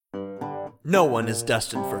No one is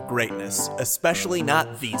destined for greatness, especially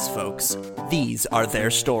not these folks. These are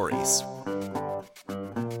their stories.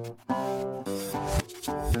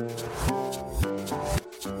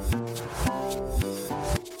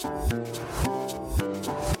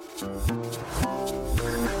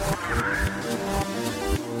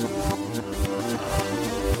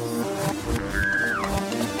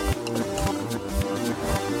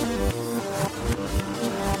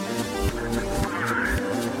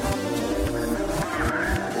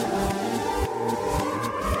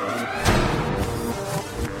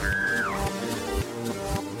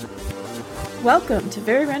 Welcome to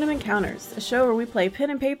Very Random Encounters, a show where we play pen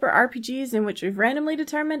and paper RPGs in which we've randomly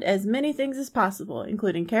determined as many things as possible,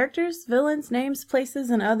 including characters, villains, names, places,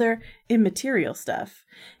 and other immaterial stuff.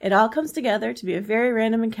 It all comes together to be a very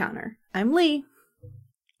random encounter. I'm Lee.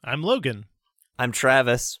 I'm Logan. I'm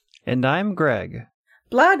Travis. And I'm Greg.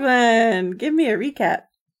 Bloodwin, give me a recap.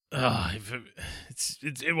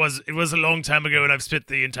 It was a long time ago, and I've spent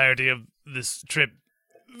the entirety of this trip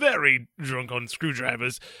very drunk on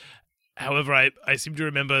screwdrivers. However, I seem to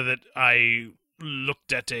remember that I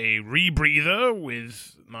looked at a rebreather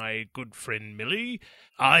with my good friend Millie.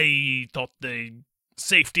 I thought the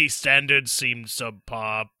safety standards seemed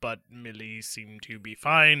subpar, but Millie seemed to be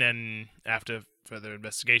fine, and after further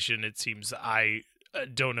investigation, it seems I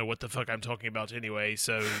don't know what the fuck I'm talking about anyway,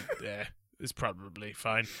 so yeah, it's probably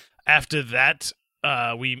fine. After that,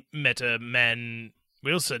 we met a man,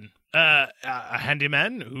 Wilson, a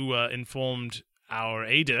handyman who informed our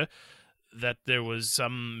Ada that there was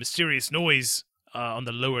some mysterious noise on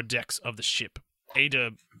the lower decks of the ship.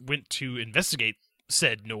 Ada went to investigate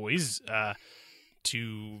said noise,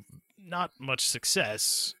 to not much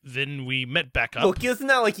success. Then we met back up. Look, it's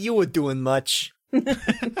not like you were doing much.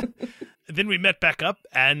 Then we met back up,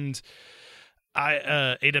 and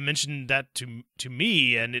Ada mentioned that to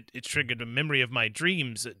me, and it triggered a memory of my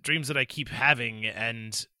dreams that I keep having,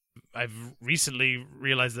 and I've recently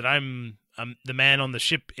realized that I'm the man on the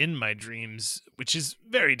ship in my dreams, which is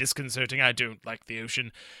very disconcerting. I don't like the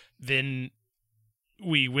ocean. Then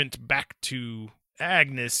we went back to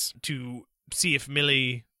Agnes to see if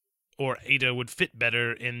Millie or Ada would fit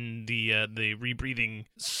better in the rebreathing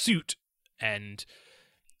suit, and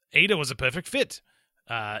Ada was a perfect fit.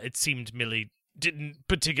 It seemed Millie didn't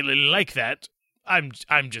particularly like that. I'm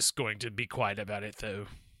just going to be quiet about it, though.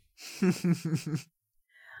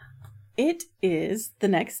 It is the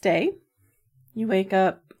next day. You wake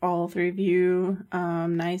up, all three of you,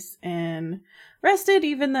 nice and rested,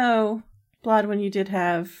 even though, Bloodwin, you did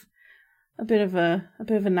have a bit of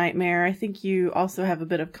a nightmare. I think you also have a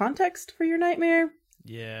bit of context for your nightmare.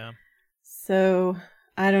 Yeah. So,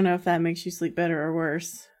 I don't know if that makes you sleep better or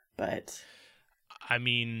worse, but... I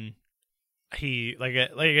mean, he, like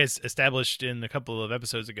I guys established in a couple of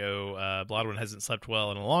episodes ago, Bloodwin hasn't slept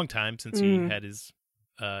well in a long time since he had his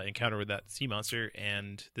encounter with that sea monster,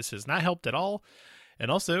 and this has not helped at all.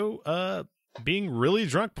 And also, being really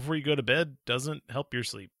drunk before you go to bed doesn't help your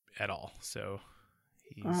sleep at all. So,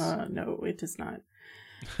 no, it does not.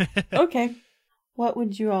 Okay, what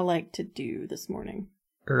would you all like to do this morning?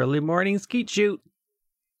 Early morning skeet shoot.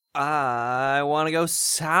 I want to go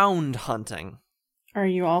sound hunting. Are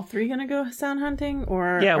you all three gonna go sound hunting,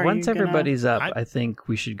 or Yeah, are once you gonna... everybody's up, I think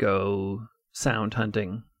we should go sound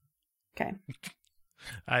hunting. Okay.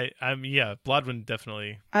 Yeah, Bloodwin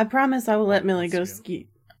definitely. I promise I will let Millie go skeet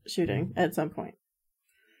shooting at some point.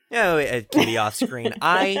 Yeah, Kitty off screen.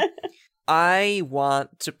 I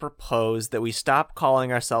want to propose that we stop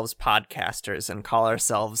calling ourselves podcasters and call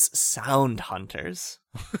ourselves sound hunters.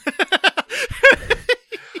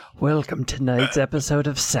 Welcome to tonight's episode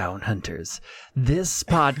of Sound Hunters. This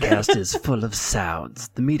podcast is full of sounds.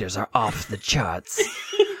 The meters are off the charts.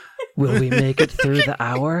 Will we make it through the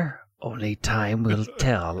hour? Only time will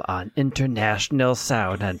tell on International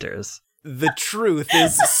Sound Hunters. The truth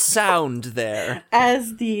is sound there.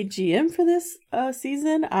 As the GM for this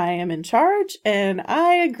season, I am in charge, and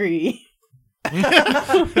I agree.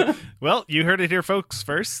 Well, you heard it here, folks.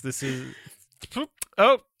 First, this is...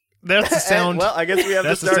 Oh, that's the sound. Well, I guess we have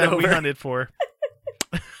to start the sound over. we hunted for.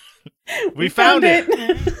 We found it.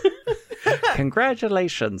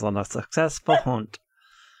 Congratulations on a successful hunt.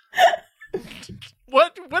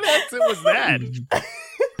 What accent was that?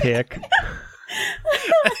 Pick.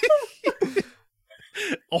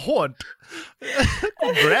 A hunt.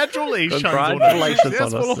 Congratulations on a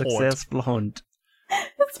successful hunt.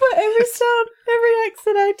 That's what every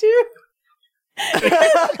accent I do.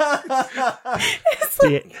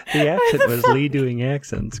 The accent was Lee doing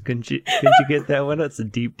accents. Couldn't you get that one? That's a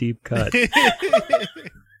deep, deep cut.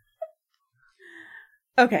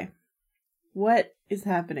 Okay. What is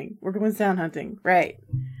happening? We're going sound hunting. Right.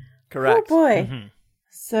 Correct. Oh, boy. Mhm.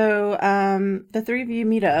 So, the three of you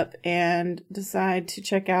meet up and decide to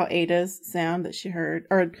check out Ada's sound that she heard,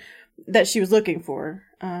 or that she was looking for,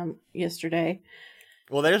 yesterday.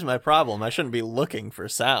 Well, there's my problem. I shouldn't be looking for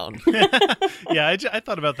sound. Yeah, I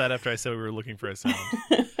thought about that after I said we were looking for a sound.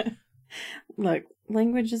 Look,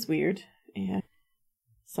 language is weird. Yeah.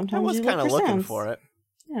 Sometimes I was you look kind of for looking sounds. for it.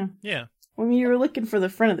 Yeah. Yeah. When you were looking for the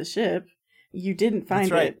front of the ship, you didn't find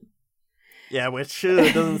That's right. it. Yeah, which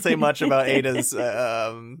doesn't say much about Ada's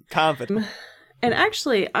confidence. And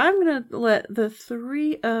actually, I'm going to let the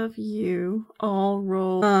three of you all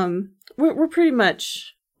roll. We're pretty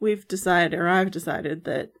much, we've decided, or I've decided,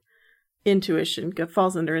 that intuition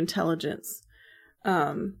falls under intelligence.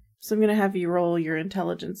 So I'm going to have you roll your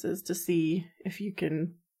intelligences to see if you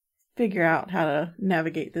can figure out how to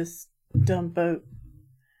navigate this dumb boat.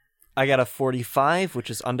 I got a 45, which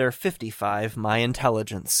is under 55, my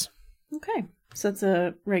intelligence. Okay. So that's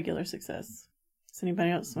a regular success. Does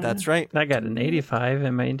anybody else want That's right. I got an 85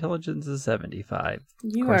 and my intelligence is 75.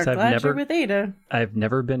 You course, are I've glad never- you're with Ada. I've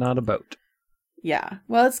never been on a boat. Yeah.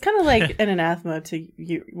 Well, it's kind of like an anathema to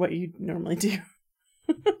you, what you normally do.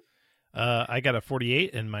 I got a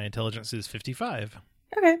 48 and my intelligence is 55.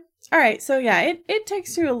 Okay. All right. So yeah, it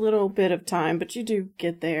takes you a little bit of time, but you do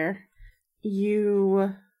get there.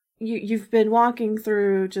 You've been walking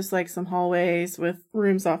through just like some hallways with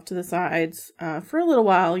rooms off to the sides for a little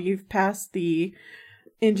while. You've passed the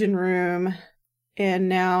engine room, and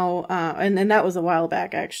now and that was a while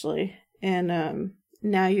back actually. And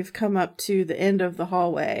now you've come up to the end of the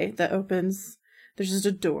hallway that opens. There's just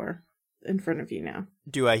a door in front of you now.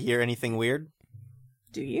 Do I hear anything weird?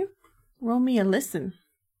 Do you? Roll me a listen.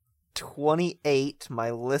 28.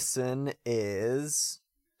 My listen is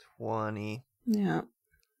 20. Yeah.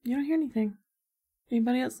 You don't hear anything.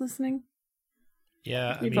 Anybody else listening?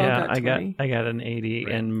 Yeah, I You've mean, all Yeah, got 20. I got an 80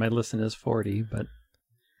 Right. and my listen is 40, but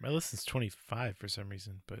my listen's 25 for some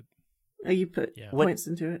reason, but Oh, you put yeah. What- points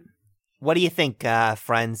into it. What do you think,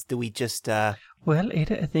 friends? Do we just, well,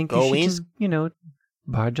 Ada, I think Go you should in? just,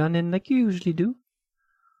 barge on in like you usually do.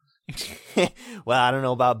 well, I don't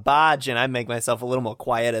know about bodging. I make myself a little more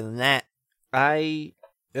quieter than that.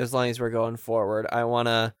 As long as we're going forward, I want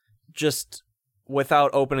to just,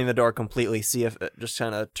 without opening the door completely, see if just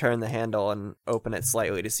kind of turn the handle and open it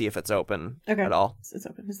slightly to see if it's open Okay. at all. It's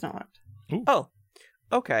open. It's not locked. Oh,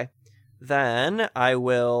 okay. Then I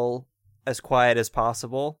will, as quiet as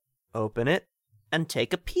possible, open it and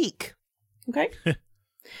take a peek. Okay.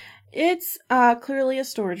 It's clearly a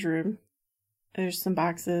storage room. There's some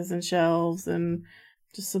boxes and shelves and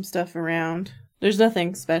just some stuff around. There's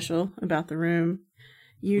nothing special about the room.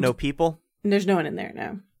 No people? There's no one in there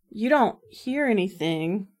now. You don't hear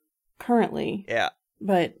anything currently, Yeah.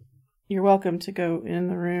 but you're welcome to go in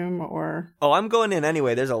the room or... Oh, I'm going in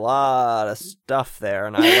anyway. There's a lot of stuff there,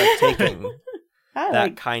 and I like taking... I That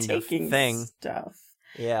like kind of taking thing. stuff.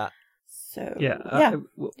 Yeah. So Yeah, yeah.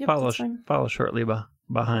 we'll Yep, follow that's fine. follow shortly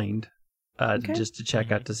behind, Okay. just to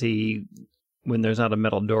check out to see when there's not a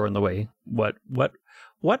metal door in the way. What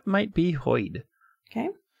might be Hoyd? Okay.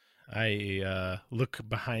 I look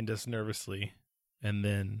behind us nervously and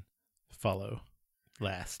then follow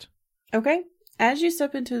last. Okay. As you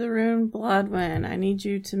step into the room, Bloodwind, I need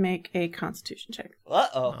you to make a Constitution check.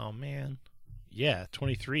 Uh-oh. Oh man. Yeah,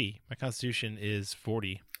 23. My constitution is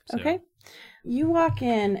 40. So. Okay. You walk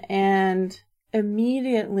in and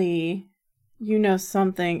immediately you know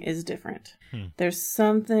something is different. There's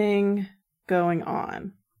something going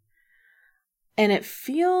on. And it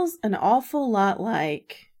feels an awful lot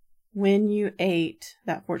like when you ate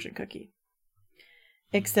that fortune cookie.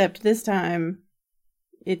 Except this time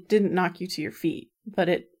it didn't knock you to your feet, but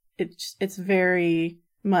it's very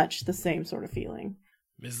much the same sort of feeling.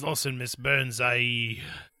 Miss Lawson, Miss Burns,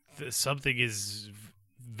 something is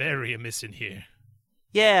very amiss in here.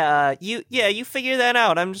 Yeah, you figure that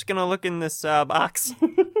out. I'm just gonna look in this box.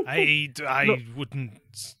 I wouldn't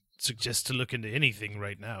suggest to look into anything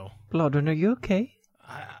right now. Bloodwind, are you okay?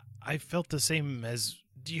 I felt the same as.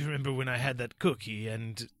 Do you remember when I had that cookie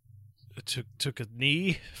and took a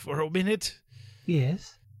knee for a minute?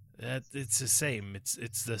 Yes. It's the same.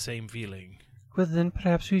 It's the same feeling. Well, then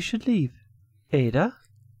perhaps we should leave. Ada?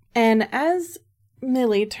 And as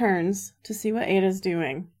Millie turns to see what Ada's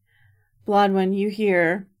doing, Bloodwind, you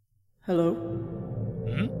hear, "Hello?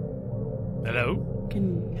 Hello?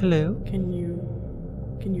 Hello? Can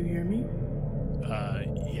you hear me?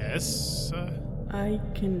 Yes. I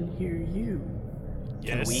can hear you."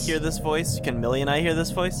 Yes. Can we hear this voice? Can Millie and I hear this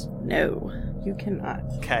voice? No, you cannot.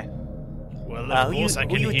 Okay. Well, Who of course you- I who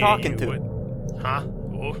can you hear talking you. to? What- Huh?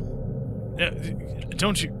 Oh.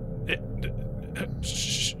 Don't you?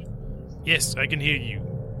 Shh. Yes, I can hear you.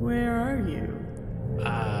 Where are you?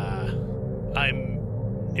 I'm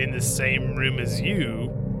in the same room as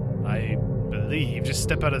you, I believe. Just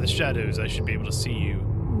step out of the shadows. I should be able to see you.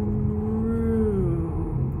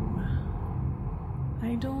 Room.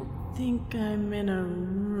 I don't think I'm in a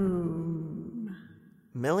room.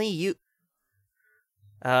 Millie, you.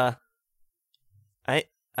 I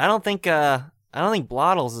don't think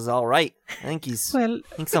Blottles is all right. I think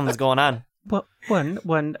something's going on. Well, I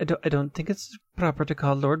don't think it's proper to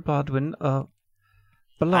call Lord Baldwin Blottles.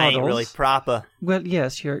 I ain't really proper. Well,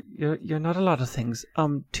 yes, you're not a lot of things.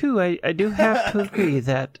 Two, I do have to agree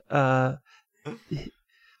that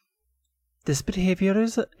this behavior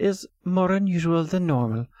is more unusual than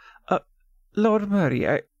normal. Lord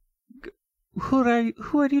Murray, who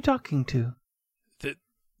are you talking to?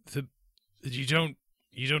 You don't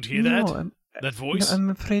hear that? That voice? No, I'm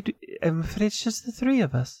afraid it's just the three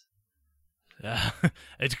of us.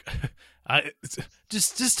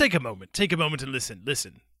 Just take a moment. Take a moment and listen.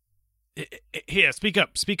 Here, speak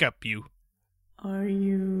up, you. Are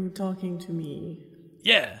you talking to me?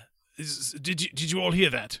 Yeah. Did you all hear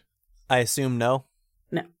that? I assume no.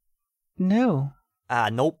 No. No.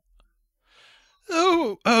 Nope.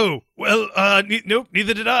 Oh, well, nope,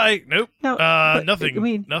 neither did I. Nope. No, nothing. I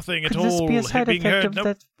mean, nothing at could all. this be a side being effect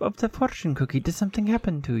heard? of the fortune cookie? Did something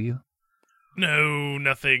happen to you? No,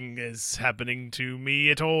 nothing is happening to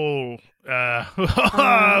me at all.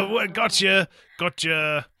 Gotcha.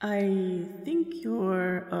 I think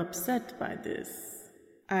you're upset by this.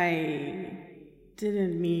 I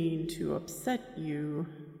didn't mean to upset you.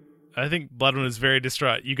 I think Bloodman is very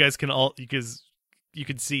distraught. You guys you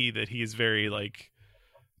can see that he is very,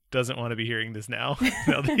 doesn't want to be hearing this now.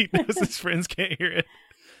 Now that he knows his friends can't hear it.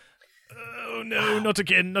 Oh no, not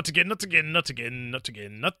again. No.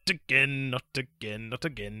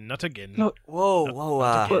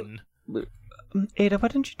 Whoa. Ada, why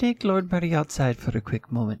don't you take Lord Murray outside for a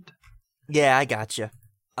quick moment? Yeah, I gotcha.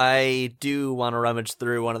 I do want to rummage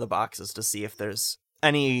through one of the boxes to see if there's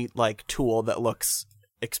any, tool that looks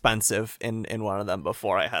expensive in one of them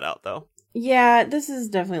before I head out, though. Yeah, this is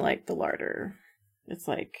definitely the larder. It's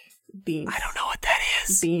beans. I don't know what that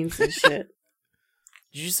is. Beans and shit.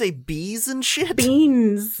 Did you say bees and shit?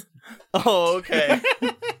 Beans. Oh, okay.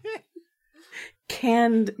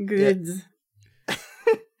 Canned goods.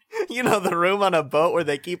 You know, the room on a boat where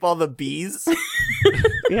they keep all the bees?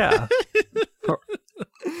 Yeah.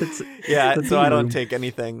 So I don't take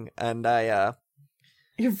anything, and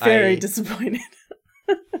You're very disappointed.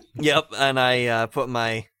 Yep, and I put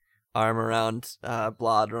my arm around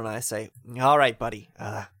Blod and I say, all right, buddy,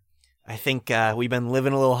 I think we've been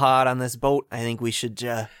living a little hard on this boat. I think we should,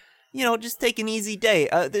 just take an easy day.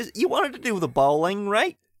 You wanted to do the bowling,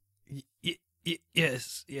 right?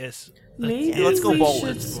 Yes. Maybe let's go we bowling.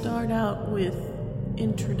 should start out with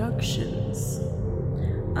introductions.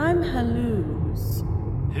 I'm Haluz.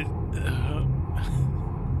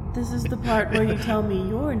 This is the part where you tell me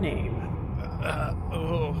your name.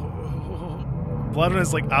 Bloodman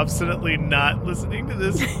is obstinately not listening to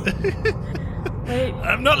this. Wait.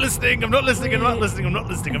 I'm not listening. Oh,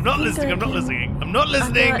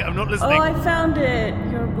 I found it.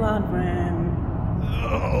 You're Bloodman.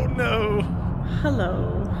 Oh no.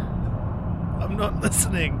 Hello. I'm not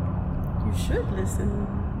listening. You should listen.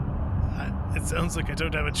 It sounds like I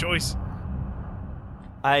don't have a choice.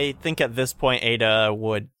 I think at this point Ada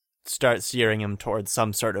would start steering him towards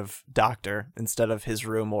some sort of doctor instead of his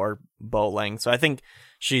room or bowling. So I think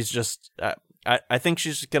she's just... I think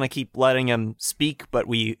she's just going to keep letting him speak, but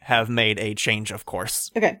we have made a change of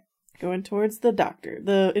course. Okay. Going towards the doctor,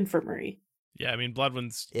 the infirmary. Yeah, I mean,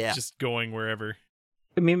 Bloodwin's just going wherever.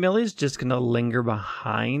 I mean, Millie's just going to linger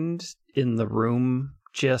behind in the room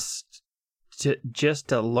just to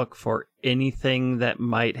look for anything that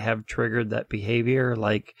might have triggered that behavior.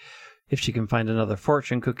 Like if she can find another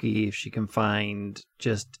fortune cookie, if she can find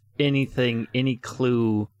just anything, any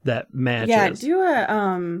clue that matches.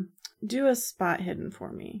 Yeah, do a spot hidden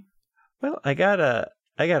for me. Well, I got a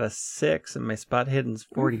 6 and my spot hidden's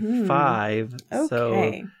 45. Okay.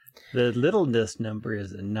 So the littleness number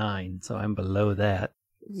is a 9, so I'm below that.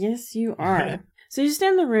 Yes, you are. So you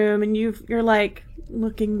stand in the room and you're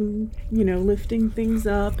looking, lifting things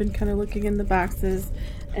up and kind of looking in the boxes,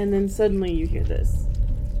 and then suddenly you hear this.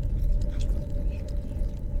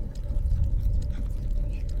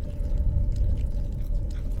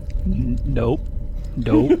 Nope.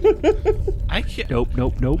 I can't. Nope.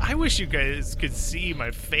 I wish you guys could see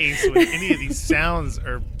my face when any of these sounds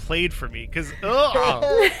are played for me, because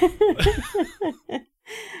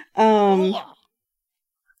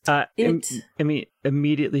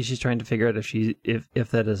Immediately she's trying to figure out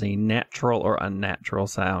if that is a natural or unnatural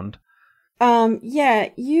sound. Yeah,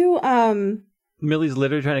 you, Millie's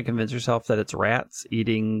literally trying to convince herself that it's rats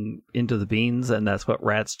eating into the beans, and that's what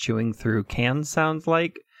rats chewing through cans sounds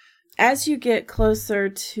like. as you get closer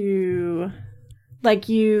to, like,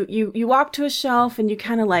 you walk to a shelf and you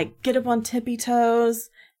kind of like get up on tippy toes,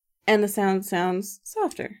 and the sound sounds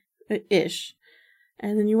softer-ish.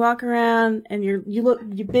 And then you walk around and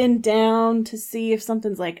you bend down to see if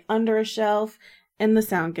something's like under a shelf, and the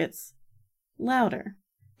sound gets louder.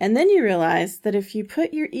 And then you realize that if you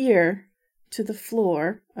put your ear to the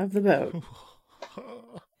floor of the boat,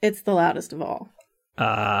 it's the loudest of all.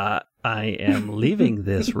 I am leaving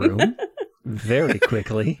this room very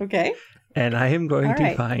quickly. Okay. And I am going All to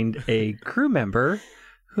right. find a crew member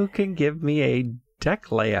who can give me a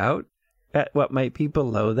deck layout at what might be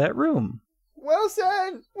below that room.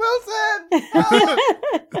 Wilson!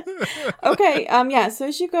 Okay, yeah, so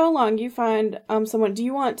as you go along, you find someone. Do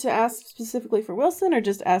you want to ask specifically for Wilson, or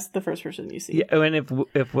just ask the first person you see? Yeah, and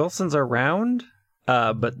if Wilson's around,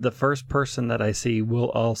 but the first person that I see will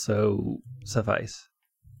also suffice.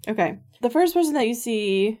 Okay. The first person that you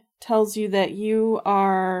see tells you that you're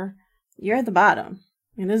at the bottom.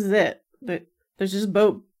 I mean, this is it. There's just a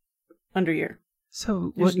boat under here.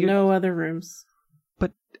 So There's no other rooms.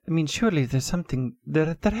 But I mean, surely there's something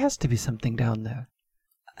there has to be something down there.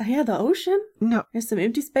 Yeah, the ocean. No, There's some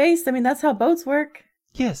empty space. I mean, that's how boats work.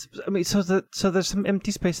 yes. I mean, so there's some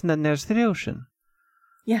empty space, and then there's the ocean.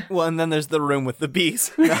 Yeah. Well, and then there's the room with the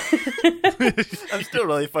bees. I'm still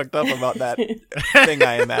really fucked up about that thing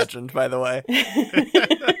I imagined, by the way.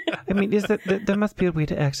 I mean, is that there must be a way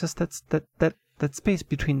to access that space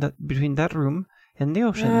between that room and the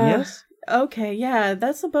ocean? Yes. Okay, yeah,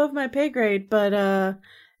 that's above my pay grade, but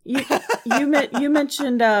you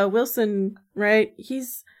mentioned Wilson, right? He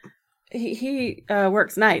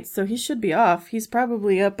works nights, so he should be off. He's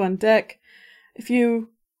probably up on deck. If you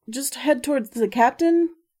just head towards the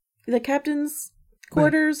captain's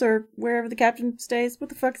quarters, or wherever the captain stays. What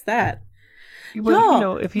the fuck's that?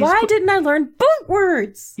 Well, if he's why didn't I learn boat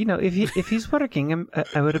words? if he's working,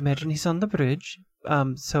 I would imagine he's on the bridge.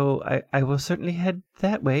 So I will certainly head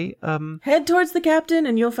that way. Head towards the captain,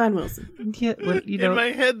 and you'll find Wilson. Yeah. Well, In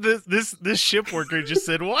my head, this ship worker just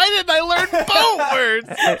said, "Why didn't I learn boat words?"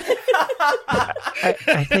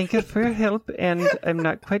 I thank you for your help, and I'm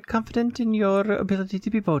not quite confident in your ability to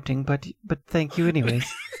be boating, but thank you anyways.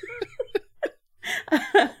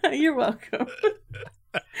 You're welcome.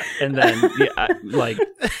 And then, like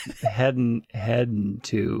heading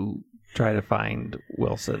to try to find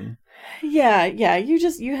Wilson. Yeah,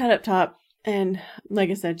 you head up top, and like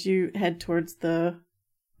I said, you head towards the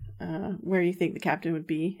where you think the captain would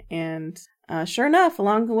be, and sure enough,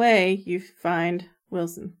 along the way, you find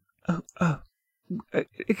Wilson.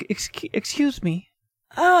 Excuse me.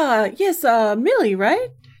 Yes, Millie, right?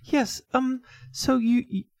 Yes. So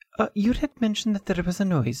you had mentioned that there was a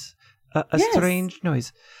noise, a Yes. strange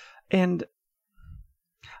noise, and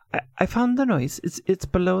I found the noise. It's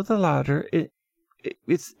below the ladder.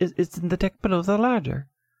 It's in the deck below the ladder.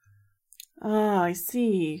 Ah, I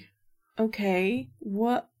see. Okay,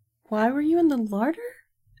 what? Why were you in the larder?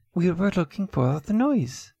 We were looking for the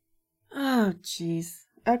noise. Oh, jeez.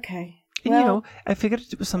 Okay. And Well, I figured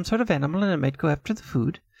it was some sort of animal and it might go after the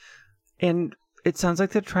food. And it sounds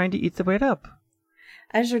like they're trying to eat the way up.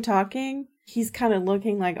 as you're talking, he's kind of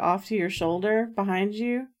looking like off to your shoulder behind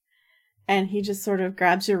you, and he just sort of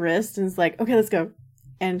grabs your wrist and is like, "Okay, let's go,"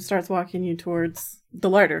 and starts walking you towards the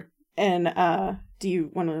larder. And do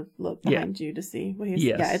you want to look behind you to see what he's?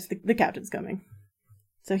 Yes. Yeah, it's the captain's coming.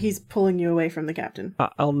 So he's pulling you away from the captain.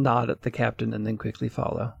 I'll nod at the captain and then quickly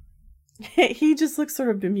follow. He just looks sort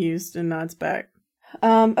of bemused and nods back.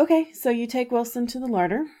 Okay, so you take Wilson to the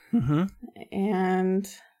larder, Mm-hmm. and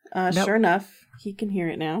Now- sure enough, he can hear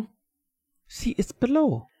it now. See, it's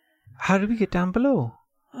below. How do we get down below?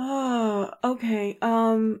 Oh, okay.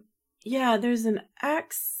 Yeah, there's an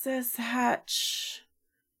access hatch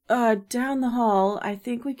down the hall. I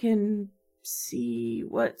think we can see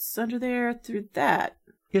what's under there through that.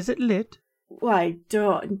 Is it lit? Well, I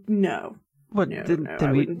don't know. What? No, then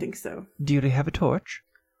I we, wouldn't think so. do you have a torch?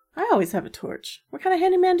 I always have a torch. What kind of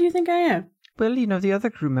handyman do you think I am? Well, the other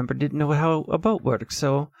crew member didn't know how a boat works,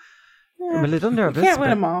 so I'm a Eh, little you nervous. can't win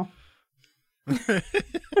but- them all.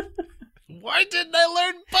 Why didn't I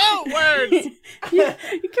learn boat words?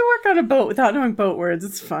 You can work on a boat without knowing boat words.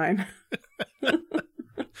 It's fine.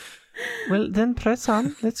 Well, then press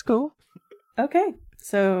on. Let's go. Okay,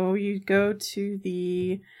 so you go to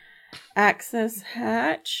the access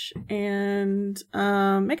hatch and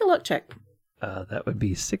make a luck check. That would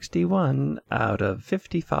be 61 out of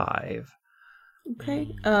 55.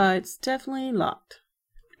 Okay. It's definitely locked.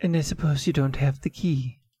 And I suppose you don't have the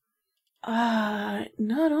key. Not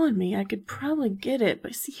on me. I could probably get it,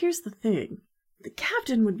 but see, here's the thing. The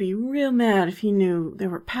captain would be real mad if he knew there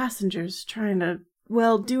were passengers trying to,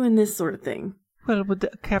 doing this sort of thing. Well, would the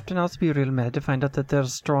captain also be real mad to find out that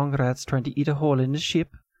there's strong rats trying to eat a hole in the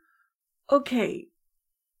ship? Okay.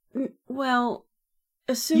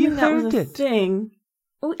 Assuming that was a thing.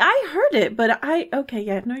 Oh, I heard it, but okay,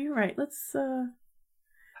 yeah, no, you're right. Let's,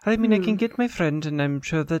 I mean, I can get my friend, and I'm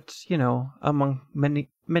sure that, among many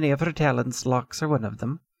of her talents, locks are one of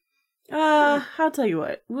them. I'll tell you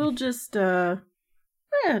what. We'll just, we'll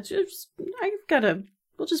just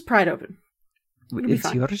pry it open.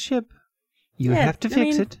 It's your ship. You have to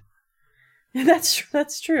fix it.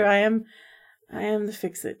 That's true. I am the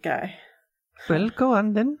fix-it guy. Well, go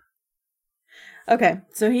on then. Okay,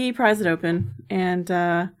 so he pries it open, and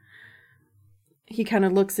he kind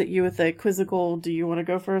of looks at you with a quizzical, do you want to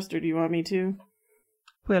go first, or do you want me to?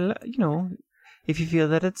 Well, if you feel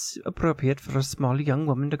that it's appropriate for a small young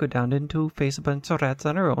woman to go down and to face a bunch of rats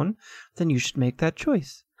on her own, then you should make that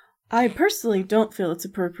choice. I personally don't feel it's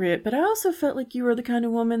appropriate, but I also felt like you were the kind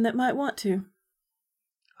of woman that might want to.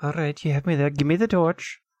 All right, you have me there. Give me the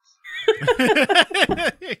torch.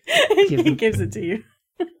 He gives it to you.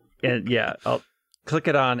 And yeah, I'll click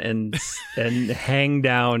it on and hang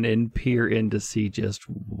down and peer in to see just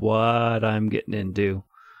what I'm getting into.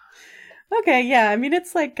 Okay, yeah. I mean,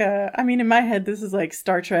 it's like, in my head, this is like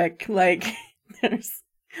Star Trek. Like, there's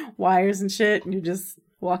wires and shit, and you're just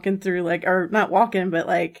walking through, like, or not walking, but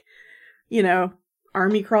like,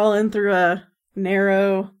 army crawling through a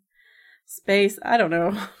narrow space. I don't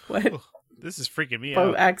know what this is freaking me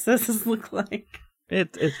boat out. accesses look like.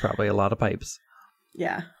 It's probably a lot of pipes.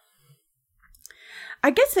 Yeah. I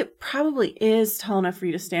guess it probably is tall enough for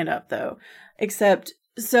you to stand up, though. Except,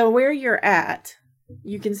 so where you're at,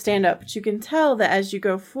 you can stand up, but you can tell that as you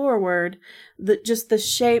go forward, just the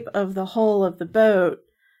shape of the hull of the boat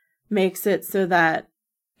makes it so that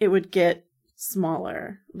it would get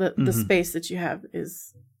smaller. The space that you have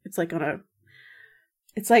it's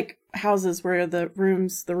like houses where the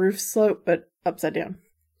roofs slope, but upside down.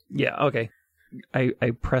 Yeah, okay.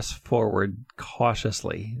 I press forward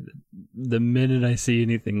cautiously. The minute I see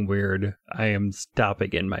anything weird, I am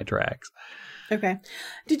stopping in my tracks. Okay.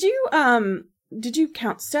 Did you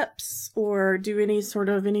count steps or do any sort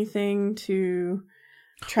of anything to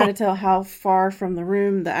try to tell how far from the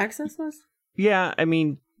room the access was? Yeah, I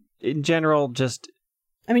mean, in general, just...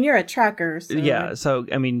 I mean, you're a tracker, so... Yeah, so,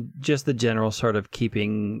 I mean, just the general sort of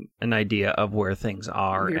keeping an idea of where things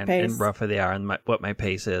are and roughly they are and what my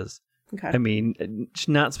pace is. Okay. I mean,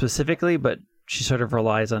 not specifically, but she sort of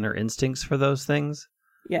relies on her instincts for those things.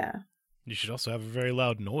 Yeah. You should also have a very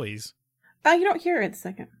loud noise. You don't hear it a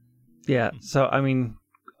second. Yeah, so, I mean,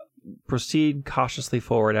 proceed cautiously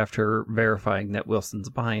forward after verifying that Wilson's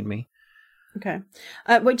behind me. Okay.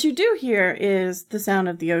 What you do hear is the sound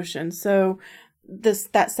of the ocean. So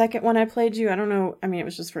that second one I played you, I don't know, I mean, it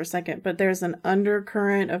was just for a second, but there's an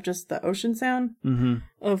undercurrent of just the ocean sound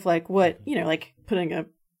of like what, like putting a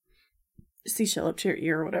seashell up to your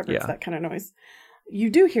ear or whatever. Yeah. It's that kind of noise. You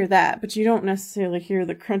do hear that, but you don't necessarily hear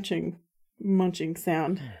the crunching, munching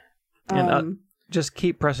sound. And just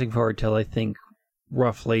keep pressing forward till I think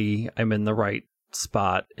roughly I'm in the right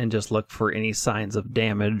spot and just look for any signs of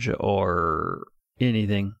damage or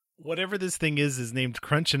anything. Whatever this thing is named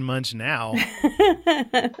Crunch and Munch now.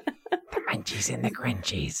 The munchies and the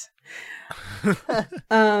crunchies.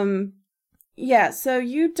 Yeah, so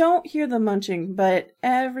you don't hear the munching, but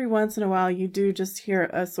every once in a while you do just hear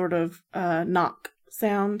a sort of knock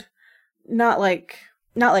sound. Not like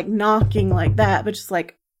knocking like that, but just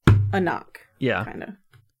like a knock. Yeah. Kind of.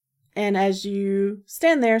 And as you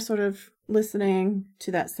stand there sort of listening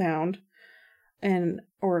to that sound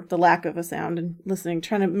or the lack of a sound and listening,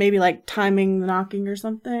 trying to maybe like timing the knocking or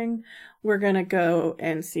something, we're going to go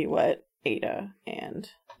and see what Ada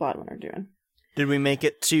and Blodwin are doing. Did we make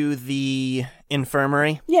it to the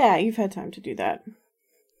infirmary? Yeah, you've had time to do that.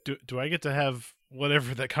 Do I get to have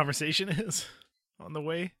whatever that conversation is on the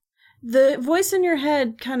way? The voice in your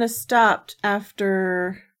head kind of stopped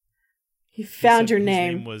after he found your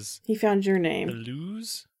name. He found your name.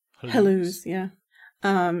 Halloos, yeah.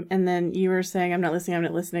 And then you were saying, I'm not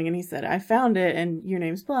listening. And he said, I found it, and your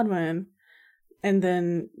name's Blodwin. And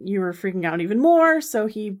then you were freaking out even more, so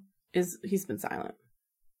he's been silent.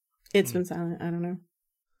 It's been silent. I don't know.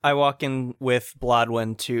 I walk in with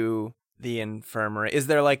Blodwin to the infirmary. Is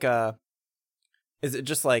there is it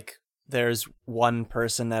just like there's one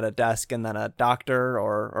person at a desk and then a doctor,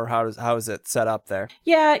 or how is it set up there?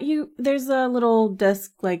 Yeah, there's a little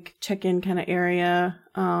desk like check-in kind of area,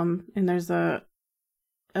 and there's a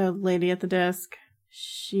lady at the desk.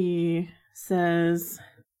 She says,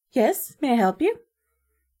 "Yes, may I help you?"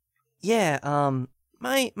 Yeah,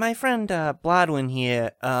 my friend Blodwin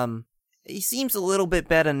here, he seems a little bit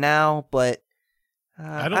better now, but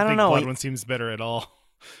I don't think know. Blodwin seems better at all.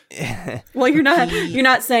 Well, you're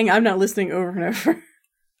not saying I'm not listening over and over.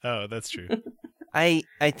 Oh, that's true. I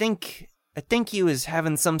think he was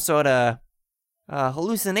having some sort of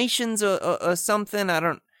hallucinations or something. I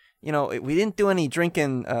don't, we didn't do any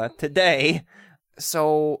drinking today,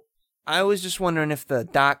 so I was just wondering if the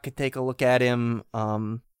doc could take a look at him,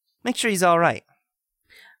 make sure he's all right.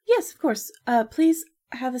 Yes, of course. Please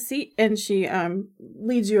have a seat. And she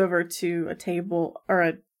leads you over to a table or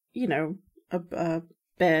a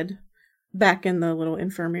bed back in the little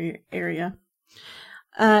infirmary area.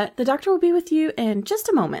 The doctor will be with you in just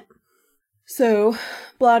a moment. So,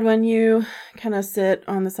 Blodwin, you kind of sit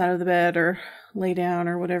on the side of the bed or lay down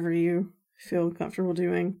or whatever you feel comfortable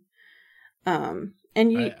doing. And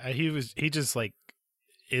you... he just like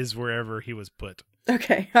is wherever he was put.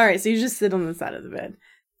 Okay. All right. So you just sit on the side of the bed.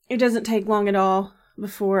 It doesn't take long at all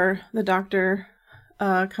before the doctor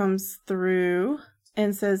comes through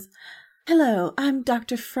and says, "Hello, I'm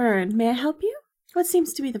Dr. Fern. May I help you? What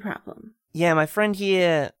seems to be the problem?" Yeah, my friend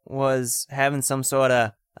here was having some sort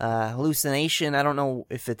of hallucination. I don't know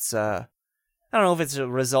if it's a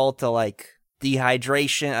result of like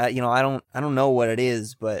dehydration. I don't know what it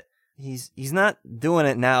is, but he's not doing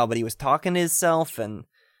it now. But he was talking to himself, and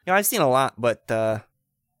I've seen a lot, but I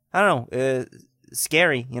don't know.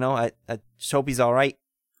 Scary, I just hope he's all right.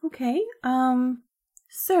 Okay,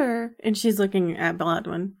 sir, and she's looking at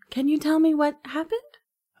Blodwin. Can you tell me what happened?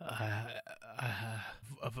 A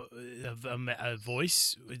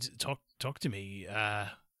voice talk to me.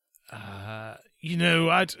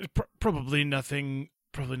 Probably nothing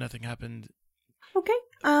happened. Okay.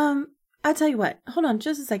 I'll tell you what. Hold on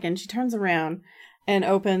just a second. She turns around and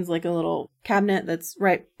opens like a little cabinet that's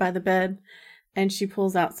right by the bed, and she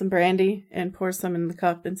pulls out some brandy and pours some in the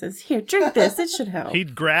cup and says, "Here, drink this. It should help." He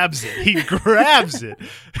grabs it. He grabs,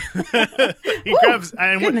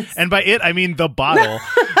 and by it I mean the bottle.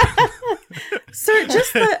 Sir,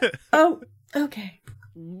 just the... Oh, okay.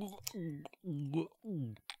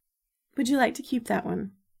 Would you like to keep that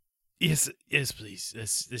one? Yes, please.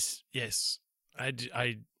 Yes. I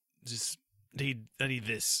just need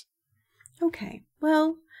this. Okay.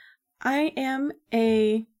 Well, I am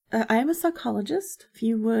a psychologist. If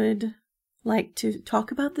you would like to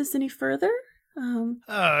talk about this any further. No,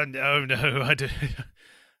 I don't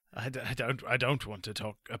want to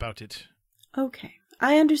talk about it. Okay.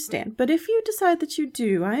 I understand, but if you decide that you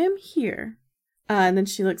do, I am here. And then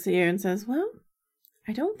she looks at you and says, "Well,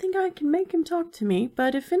 I don't think I can make him talk to me,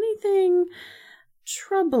 but if anything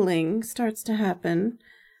troubling starts to happen,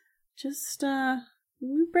 just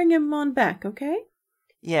bring him on back, okay?"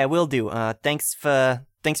 Yeah, will do. Thanks for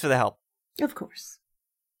the help. Of course.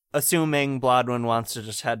 Assuming Blodwin wants to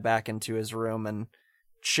just head back into his room and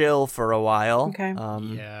chill for a while. Okay.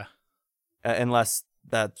 Yeah. Unless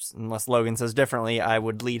Logan says differently, I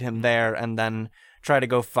would lead him there and then try to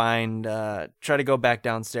go back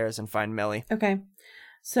downstairs and find Millie. Okay.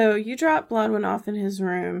 So you drop Blodwin off in his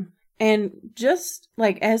room, and just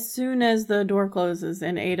like as soon as the door closes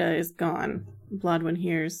and Ada is gone, Blodwin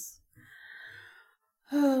hears,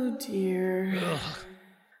 "Oh dear. Ugh.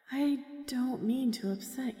 I don't mean to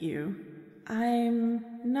upset you. I'm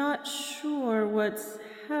not sure what's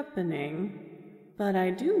happening. But I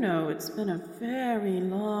do know it's been a very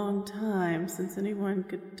long time since anyone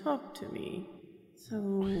could talk to me. So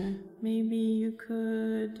maybe you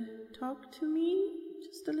could talk to me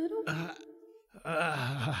just a little?"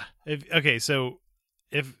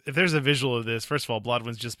 If there's a visual of this, first of all,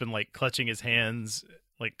 Blodwin's just been like clutching his hands,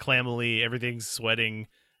 like clammily. Everything's sweating.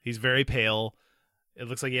 He's very pale. It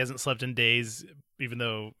looks like he hasn't slept in days, even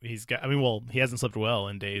though he hasn't slept well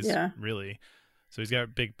in days, really. So he's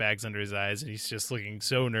got big bags under his eyes, and he's just looking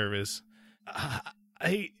so nervous.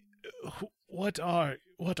 What are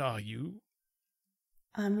you?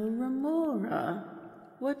 I'm a remora.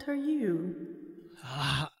 What are you?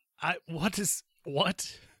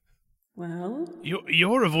 What? Well,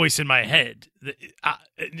 you're a voice in my head.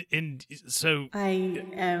 And so I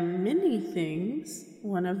am many things.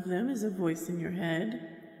 One of them is a voice in your head.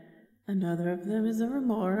 Another of them is a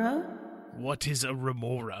remora. What is a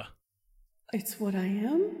remora? It's what I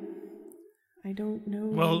am. I don't know.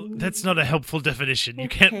 Well, that's not a helpful definition. You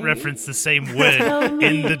can't reference the same word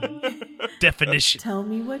in the... definition. Tell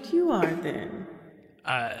me what you are then.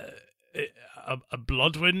 A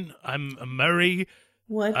Bloodwin. I'm a Murray.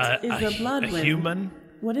 What is a Bloodwin? A human.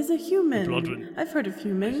 What is a human? Bloodwin. I've heard of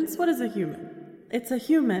humans. What is a human? It's a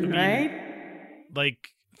human, right? Like,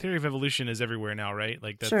 theory of evolution is everywhere now, right?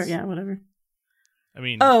 Like, that's, Sure, yeah, whatever. I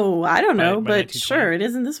mean, Oh, I don't know, by but sure, it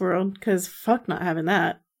is in this world, because fuck not having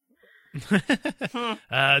that.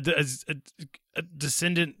 a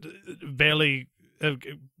descendant, barely,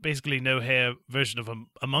 basically no hair version of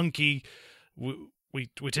a monkey. We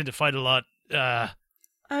tend to fight a lot.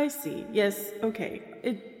 I see. Yes, okay.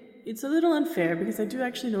 It's a little unfair, because I do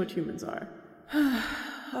actually know what humans are.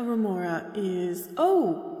 A remora is...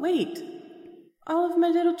 Oh, wait. All of my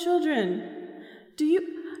little children. Do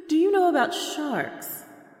you know about sharks?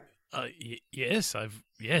 Yes,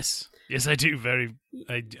 yes, I do.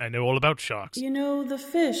 I know all about sharks. You know the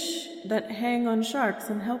fish that hang on sharks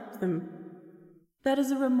and help them? That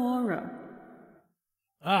is a remora.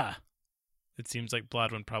 Ah, it seems like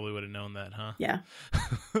Bloodwin probably would have known that, huh? Yeah,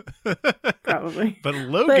 probably. But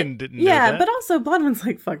Logan didn't know that. Yeah, but also Bloodwin's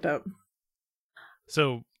like fucked up.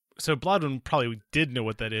 So Bloodwin probably did know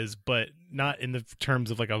what that is, but not in the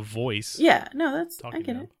terms of like a voice. Yeah, no, that's... I Talking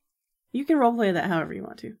get now. it. You can roleplay that however you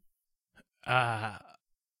want to.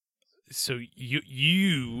 So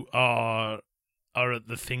you are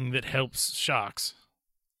the thing that helps sharks.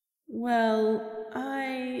 Well,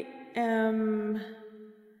 I am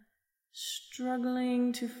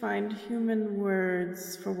struggling to find human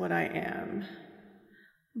words for what I am.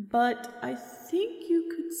 But I think you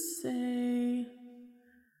could say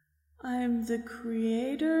I'm the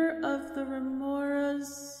creator of the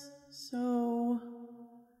remoras, so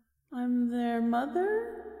I'm their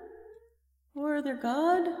mother? Or their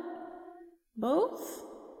god? Both?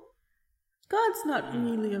 God's not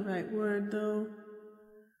really a right word, though.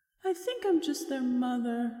 I think I'm just their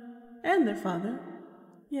mother. And their father.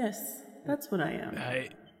 Yes, that's what I am.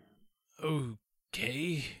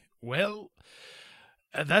 Okay. Well,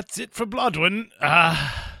 that's it for Bloodwin.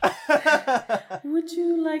 Would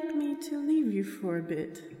you like me to leave you for a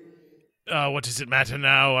bit? What does it matter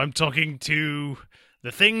now? I'm talking to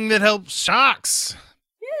the thing that helps sharks.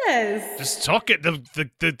 Yes. Just talk it.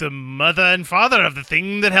 The mother and father of the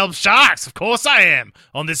thing that helps sharks. Of course I am.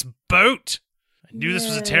 On this boat. I knew this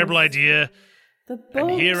was a terrible idea. The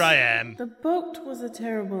boat. And here I am. The boat was a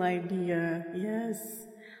terrible idea, yes.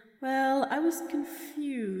 Well, I was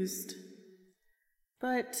confused.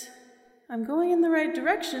 But I'm going in the right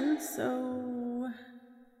direction, so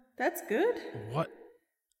that's good.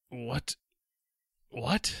 What?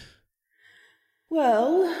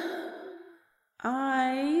 Well,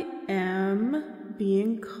 I am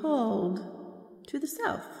being called to the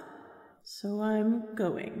south, so I'm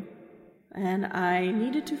going. And I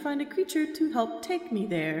needed to find a creature to help take me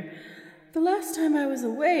there. The last time I was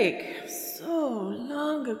awake, so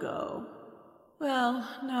long ago. Well,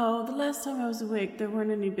 no, the last time I was awake, there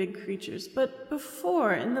weren't any big creatures. But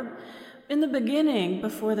before, in the beginning,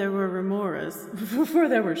 before there were remoras, before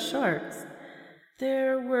there were sharks,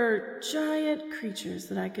 there were giant creatures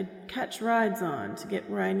that I could catch rides on to get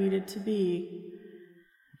where I needed to be.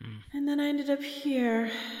 And then I ended up here,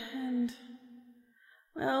 and...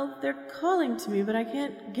 well, they're calling to me, but I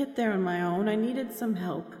can't get there on my own. I needed some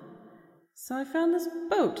help. So I found this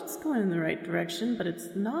boat. It's going in the right direction, but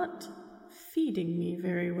it's not feeding me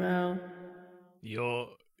very well. You're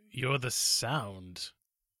the sound.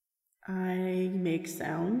 I make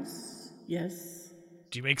sounds, yes.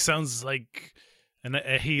 Do you make sounds like... and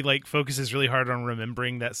he, like, focuses really hard on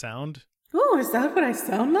remembering that sound? Oh, is that what I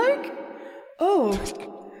sound like? Oh,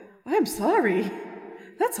 I'm sorry.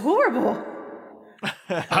 That's horrible.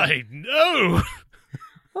 I know!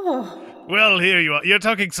 Oh. Well, here you are. You're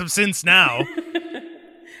talking some sense now.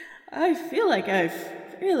 I feel like I've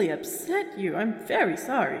really upset you. I'm very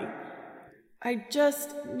sorry. I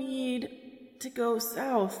just need to go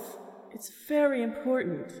south. It's very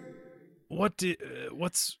important. What's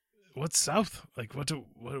south? Like, what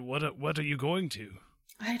are you going to?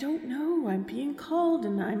 I don't know. I'm being called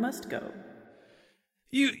and I must go.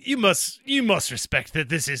 You must respect that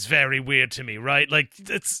this is very weird to me, right? Like,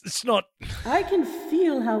 it's not... I can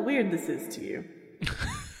feel how weird this is to you.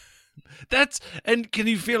 And can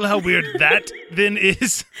you feel how weird that then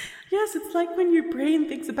is? Yes, it's like when your brain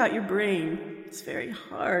thinks about your brain. It's very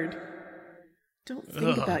hard. Don't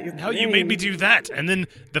think about your brain. Now you made me do that, and then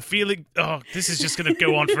the feeling... oh, this is just going to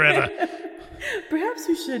go on forever. Perhaps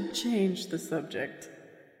we should change the subject.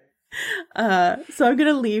 So I'm going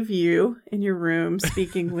to leave you in your room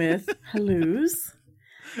speaking with Haluz.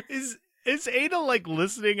 Is Ada, like,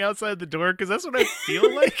 listening outside the door? Because that's what I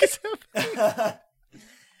feel like is happening.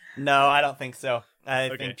 No, I don't think so. I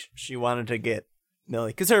think she wanted to get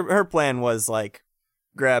Millie. Because her plan was, like,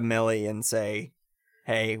 grab Millie and say,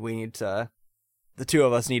 hey, we need to... The two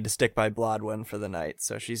of us need to stick by Blodwyn for the night,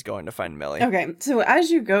 so she's going to find Millie. Okay, so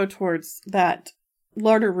as you go towards that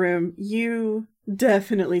larder room, you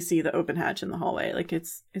definitely see the open hatch in the hallway. Like,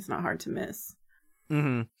 it's not hard to miss.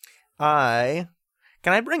 Mm-hmm.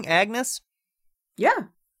 Can I bring Agnes? Yeah.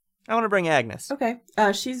 I want to bring Agnes. Okay.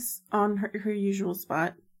 She's on her usual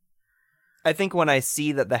spot. I think when I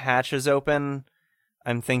see that the hatch is open,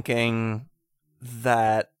 I'm thinking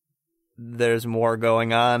that there's more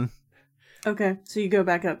going on. Okay, so you go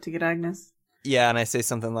back up to get Agnes. Yeah, and I say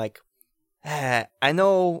something like, I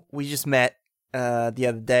know we just met the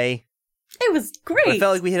other day. It was great. But I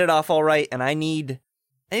felt like we hit it off all right, and I need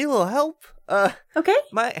a little help. Okay.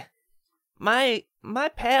 My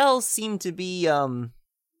pals seem to be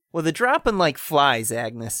they're dropping like flies,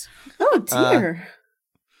 Agnes. Oh dear.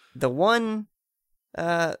 The one's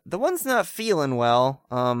not feeling well.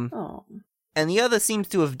 Oh. And the other seems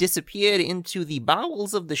to have disappeared into the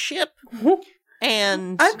bowels of the ship.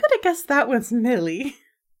 And I'm gonna guess that was Millie.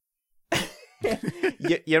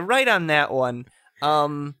 You're right on that one.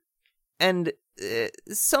 And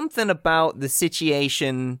something about the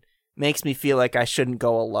situation makes me feel like I shouldn't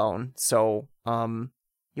go alone. So,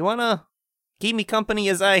 you wanna keep me company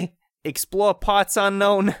as I explore parts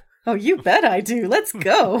unknown? Oh, you bet I do. Let's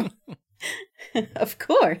go. Of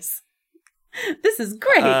course. This is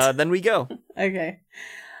great. Then we go. Okay.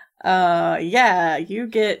 Yeah, you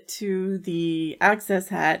get to the access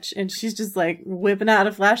hatch and she's just like whipping out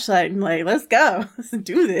a flashlight and like, let's go. Let's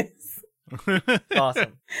do this.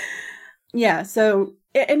 Awesome. Yeah, so,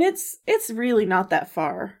 and it's really not that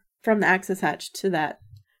far from the access hatch to that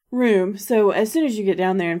room. So as soon as you get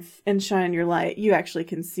down there and shine your light, you actually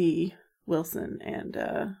can see Wilson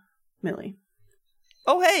and Millie.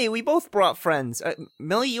 Oh, hey, we both brought friends.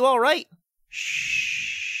 Millie, you all right?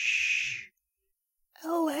 Shh.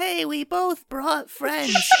 Oh, hey, we both brought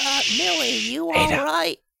friends. Millie, you all Ada.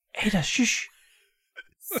 right? Ada, shush.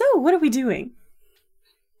 So, what are we doing?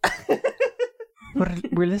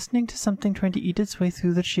 We're listening to something trying to eat its way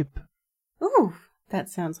through the ship. Ooh, that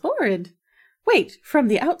sounds horrid. Wait, from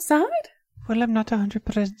the outside? Well, I'm not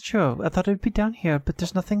 100% sure. I thought it would be down here, but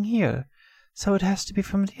there's nothing here. So it has to be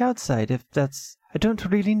from the outside, if that's... I don't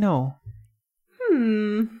really know.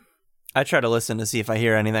 I try to listen to see if I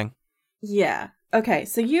hear anything. Yeah. Okay,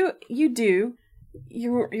 so you do.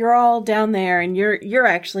 You're all down there and you're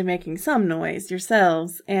actually making some noise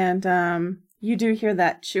yourselves, and you do hear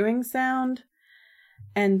that chewing sound,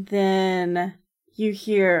 and then you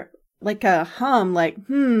hear like a hum, like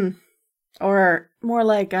or more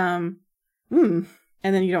like and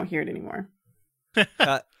then you don't hear it anymore.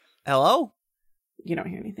 Hello? You don't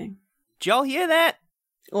hear anything. Did y'all hear that?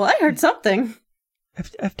 Well, I heard something.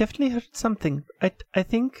 I've definitely heard something. I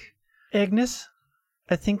think, Agnes,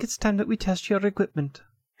 I think it's time that we test your equipment.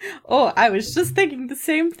 Oh, I was just thinking the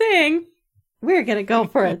same thing. We're gonna go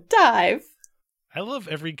for a dive. I love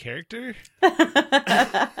every character.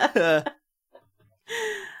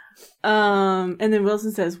 And then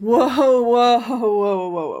Wilson says, "Whoa, whoa, whoa, whoa,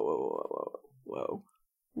 whoa, whoa, whoa,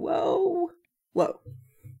 whoa, whoa."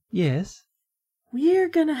 Yes? We're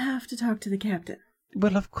gonna have to talk to the captain.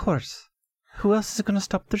 Well, of course. Who else is going to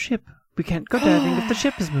stop the ship? We can't go diving if the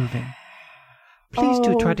ship is moving. Please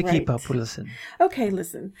do try to keep up, Wilson. Okay,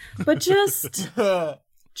 listen. But just, I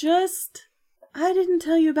didn't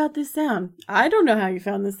tell you about this sound. I don't know how you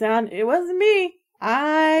found this sound. It wasn't me.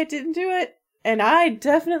 I didn't do it. And I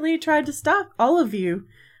definitely tried to stop all of you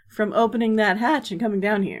from opening that hatch and coming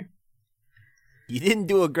down here. You didn't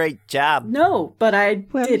do a great job. No, but I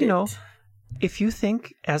did it. If you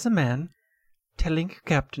think, as a man, telling your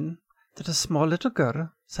captain that a small little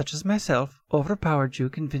girl, such as myself, overpowered you,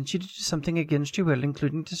 convinced you to do something against your will,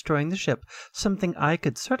 including destroying the ship, something I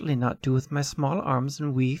could certainly not do with my small arms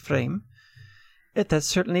and wee frame, if that's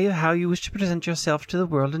certainly how you wish to present yourself to the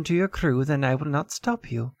world and to your crew, then I will not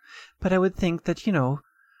stop you. But I would think that,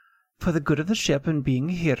 for the good of the ship and being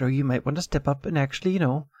a hero, you might want to step up and actually,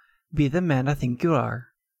 be the man I think you are.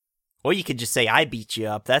 Or you could just say, I beat you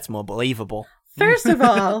up. That's more believable. First of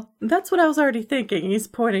all, that's what I was already thinking. He's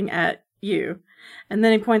pointing at you. And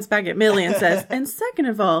then he points back at Millie and says, and second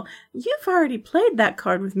of all, you've already played that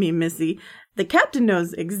card with me, Missy. The captain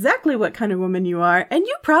knows exactly what kind of woman you are, and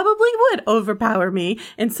you probably would overpower me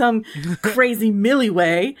in some crazy Millie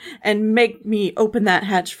way and make me open that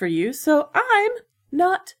hatch for you, so I'm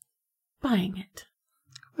not buying it.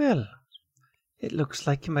 Well, it looks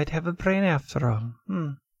like you might have a brain after all.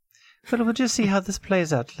 Well, we'll just see how this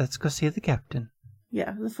plays out. Let's go see the captain.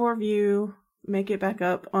 Yeah, the four of you make it back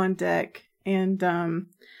up on deck, and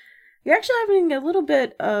you're actually having a little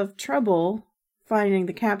bit of trouble finding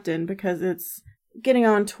the captain because it's getting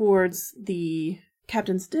on towards the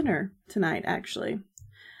captain's dinner tonight, actually.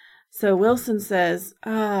 So Wilson says,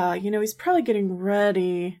 he's probably getting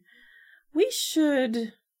ready. We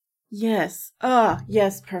should... Yes.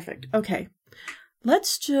 Yes, perfect. Okay.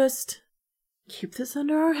 Let's just keep this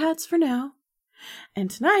under our hats for now. And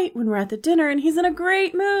tonight, when we're at the dinner and he's in a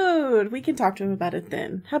great mood, we can talk to him about it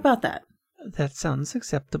then. How about that? That sounds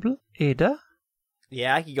acceptable. Ada?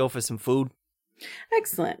 Yeah, I could go for some food.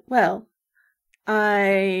 Excellent. Well,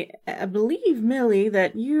 I believe, Millie,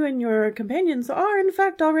 that you and your companions are, in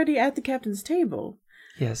fact, already at the captain's table.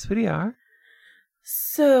 Yes, we are.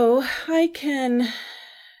 So, I can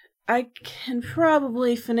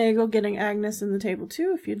probably finagle getting Agnes in the table,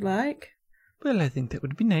 too, if you'd like. Well, I think that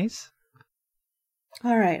would be nice.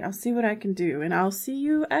 All right, I'll see what I can do, and I'll see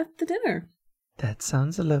you at the dinner. That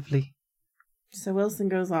sounds lovely. So Wilson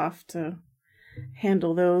goes off to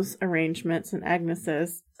handle those arrangements, and Agnes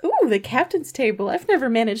says, "Ooh, the captain's table. I've never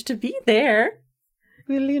managed to be there."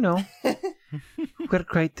 Well, we're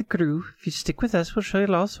quite the crew. If you stick with us, we'll show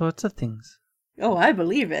you all sorts of things. Oh, I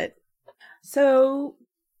believe it. So,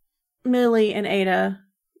 Millie and Ada,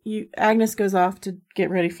 Agnes goes off to get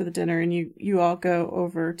ready for the dinner, and you all go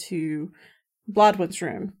over to Blodwin's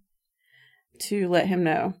room to let him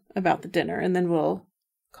know about the dinner, and then we'll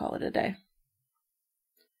call it a day.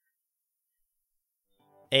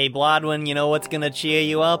 Hey, Blodwin, you know what's gonna cheer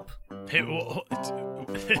you up? Hey,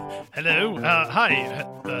 hello? Hi.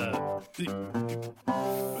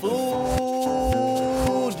 Food!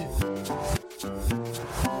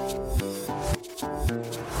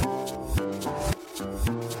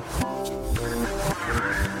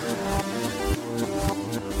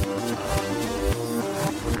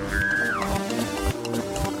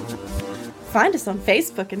 Find us on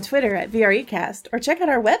Facebook and Twitter at VREcast, or check out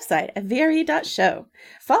our website at VRE.show.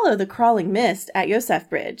 Follow The Crawling Mist at Yosef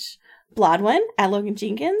Bridge, Blodwin at Logan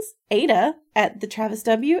Jenkins, Ada at The Travis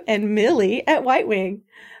W., and Millie at White Wing.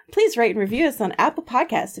 Please rate and review us on Apple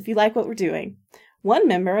Podcasts if you like what we're doing. One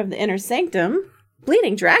member of the Inner Sanctum,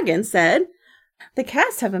 Bleeding Dragon, said, "The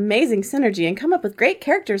cast have amazing synergy and come up with great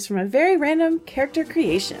characters from a very random character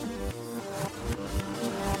creation."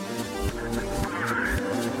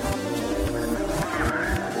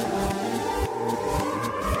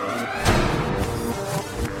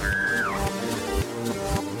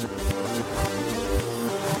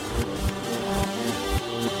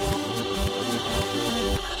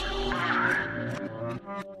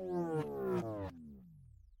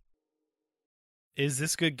 Is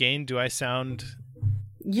this good game? Do I sound...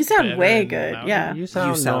 You sound better way and good, louder? yeah. You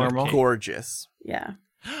sound normal. Gorgeous. Yeah.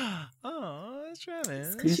 Oh, that's right,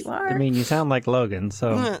 man. Because you are. I mean, you sound like Logan,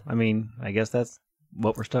 so, I guess that's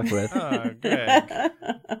what we're stuck with. Oh, Greg.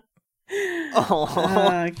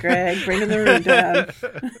 Oh, Greg, bringing the room down.